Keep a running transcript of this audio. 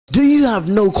Do you have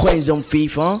no coins on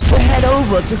FIFA? Well, head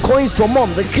over to Coins for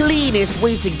Mom, the cleanest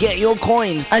way to get your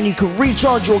coins, and you can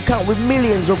recharge your account with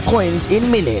millions of coins in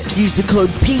minutes. Use the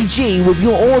code PG with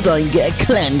your order and get a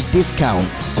cleansed discount.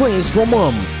 Coins for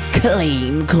Mom,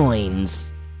 clean coins.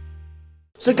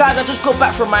 So guys, I just got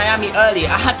back from Miami early.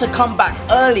 I had to come back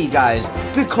early, guys,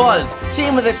 because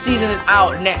Team of the Season is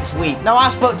out next week. Now, I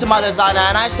spoke to my designer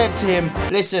and I said to him,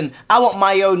 listen, I want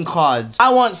my own cards.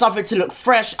 I want something to look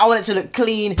fresh. I want it to look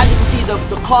clean. As you can see,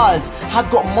 the cards have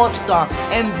got Monster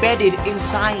embedded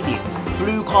inside it.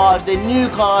 Blue cards, they're new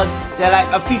cards. They're like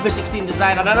a FIFA 16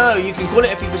 design. I don't know, you can call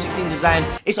it a FIFA 16 design.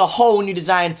 It's a whole new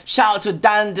design. Shout out to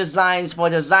Dan Designs for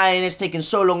designing. It's taken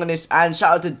so long on this, and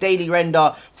shout out to Daily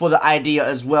Render for the idea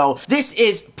as well. This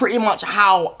is pretty much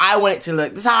how I want it to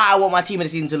look. This is how I want my Team of the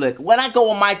Season to look. When I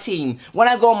go on my team, when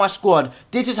I go on my squad,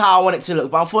 this is how I want it to look.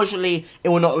 But unfortunately, it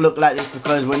will not look like this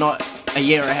because we're not a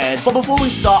year ahead. But before we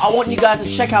start, I want you guys to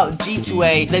check out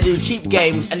G2A. They do cheap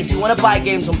games, and if you want to buy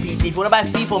games on PC, if you want to buy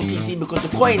FIFA on PC, because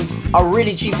the coins are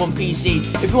really cheap on PC,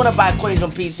 if you want to buy coins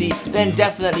on PC, then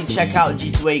definitely check out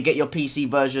G2A, get your PC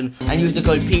version, and use the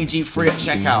code PG3 at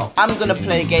checkout. I'm gonna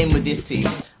play a game with this team.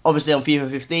 Obviously on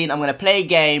FIFA 15, I'm going to play a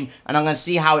game and I'm going to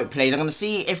see how it plays. I'm going to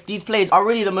see if these players are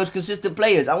really the most consistent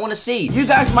players. I want to see. You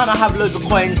guys might not have loads of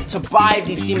coins to buy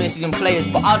these Team of the Season players,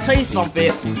 but I'll tell you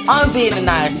something. I'm being a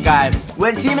nice guy.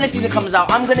 When Team of the Season comes out,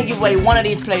 I'm going to give away one of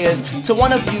these players to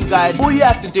one of you guys. All you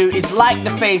have to do is like the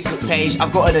Facebook page.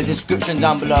 I've got it in the description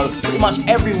down below. Pretty much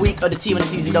every week of the Team of the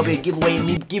Season, there'll be a giveaway,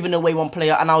 me giving away one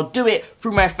player, and I'll do it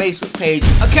through my Facebook page.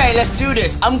 Okay, let's do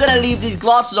this. I'm going to leave these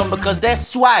glasses on because they're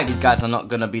swag. These guys are not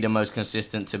going to be the most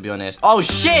consistent, to be honest. Oh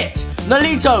shit!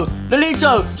 Nolito!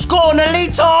 Nolito! Score,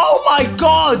 Nolito! Oh my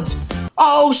god!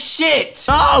 Oh shit!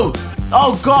 No!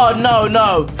 Oh god, no,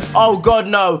 no. Oh god,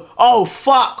 no. Oh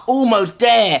fuck, almost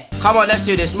there. Come on, let's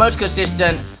do this. Most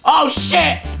consistent. Oh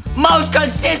shit! Most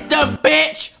consistent,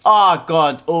 bitch! Oh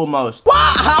god, almost.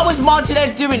 What? How is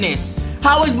Martinez doing this?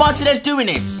 How is Martinez doing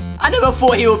this? I never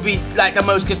thought he would be like the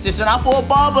most consistent. I thought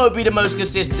Barbo would be the most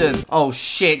consistent. Oh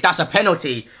shit, that's a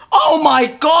penalty. Oh my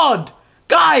god!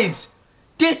 Guys,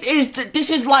 this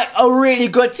is like a really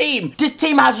good team. This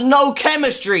team has no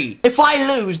chemistry. If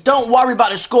I lose, don't worry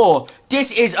about the score.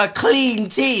 This is a clean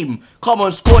team. Come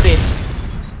on, score this.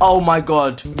 Oh my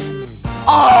god.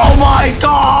 Oh my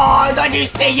god! Are you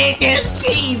seeing this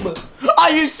team?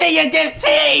 Are you seeing this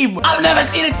team? I've never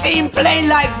seen a team play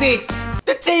like this.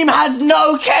 The team has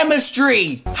no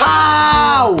chemistry.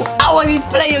 How? How are these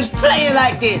players playing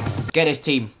like this? Get this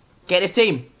team. Get this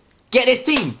team. Get this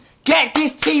team. Get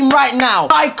this team right now.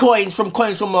 Buy coins from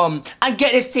Mom and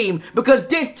get this team, because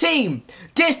this team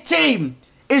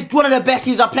is one of the best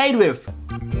teams I played with.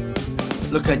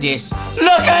 Look at this.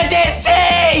 Look at this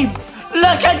team.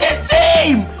 Look at this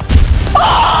team.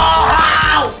 Oh,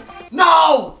 how?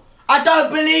 No. I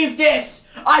don't believe this.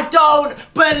 I don't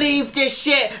believe this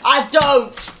shit. I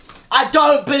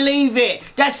don't believe it.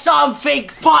 There's something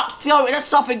fucked up. There's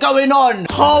something going on.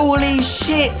 Holy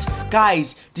shit.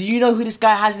 Guys, do you know who this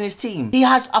guy has in his team? He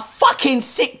has a fucking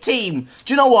sick team.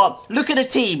 Do you know what? Look at the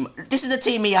team. This is the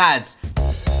team he has.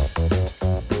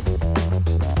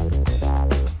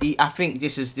 I think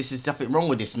this is nothing wrong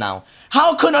with this now.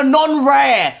 How can a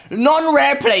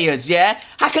non-rare players, yeah?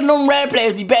 How can non-rare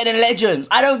players be better than legends?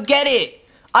 I don't get it.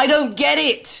 I don't get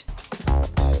it.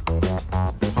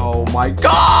 Oh my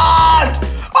god!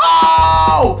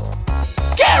 Oh!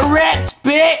 Get wrecked,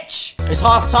 bitch! It's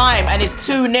half time and it's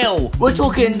 2-0. We're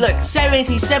talking, look,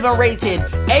 77 rated,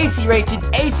 80 rated,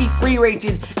 83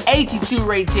 rated, 82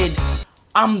 rated.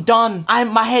 I'm done.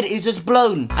 My head is just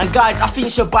blown. And guys, I think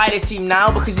you should buy this team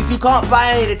now, because if you can't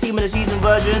buy any of the Team of the Season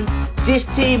versions, this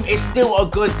team is still a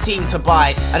good team to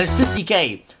buy, and it's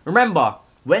 50k. Remember,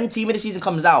 when Team of the Season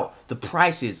comes out, the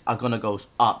prices are gonna go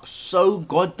up so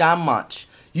goddamn much.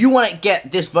 You want to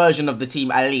get this version of the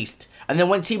team at least. And then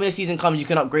when Team of the Season comes, you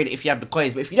can upgrade it if you have the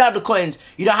coins. But if you don't have the coins,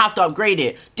 you don't have to upgrade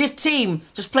it. This team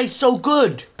just plays so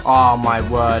good. Oh my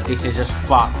word, this is just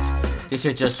fucked. This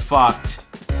is just fucked.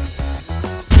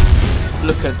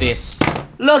 Look at this.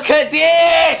 Look at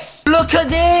this! Look at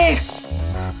this!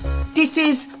 This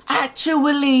is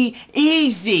actually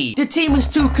easy. The team is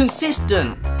too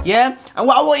consistent, yeah? And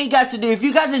what I want you guys to do, if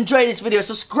you guys enjoyed this video,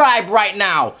 subscribe right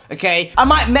now, okay? I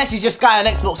might message this guy on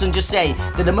Xbox and just say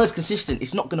that the most consistent,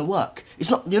 it's not gonna work.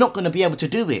 You're not gonna be able to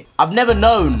do it. I've never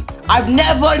known,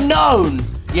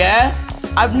 yeah?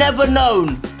 I've never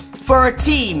known for a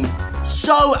team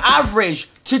so average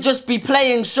to just be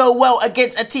playing so well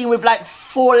against a team with like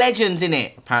 4 legends in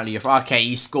it. Apparently you're, okay,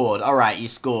 you scored. All right, you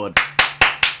scored.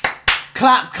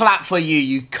 Clap, clap for you,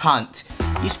 you cunt.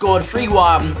 You scored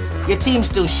 3-1. Your team's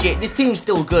still shit. This team's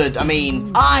still good. I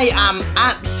mean, I am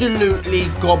absolutely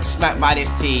gobsmacked by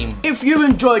this team. If you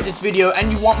enjoyed this video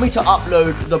and you want me to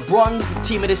upload the bronze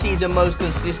team of the season most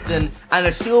consistent and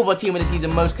the silver team of the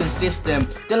season most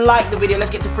consistent, then like the video.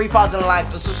 Let's get to 3,000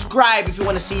 likes, and subscribe if you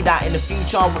want to see that in the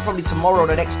future, probably tomorrow or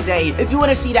the next day. If you want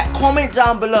to see that, comment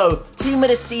down below. Team of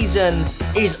the season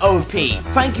is OP.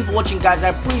 Thank you for watching, guys. I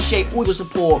appreciate all the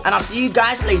support, and I'll see you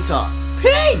guys later.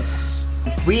 Peace!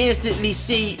 We instantly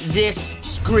see this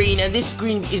screen, and this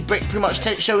screen is pretty much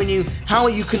showing you how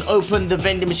you can open the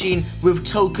vending machine with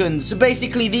tokens. So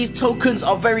basically, these tokens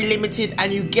are very limited,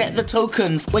 and you get the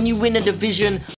tokens when you win a division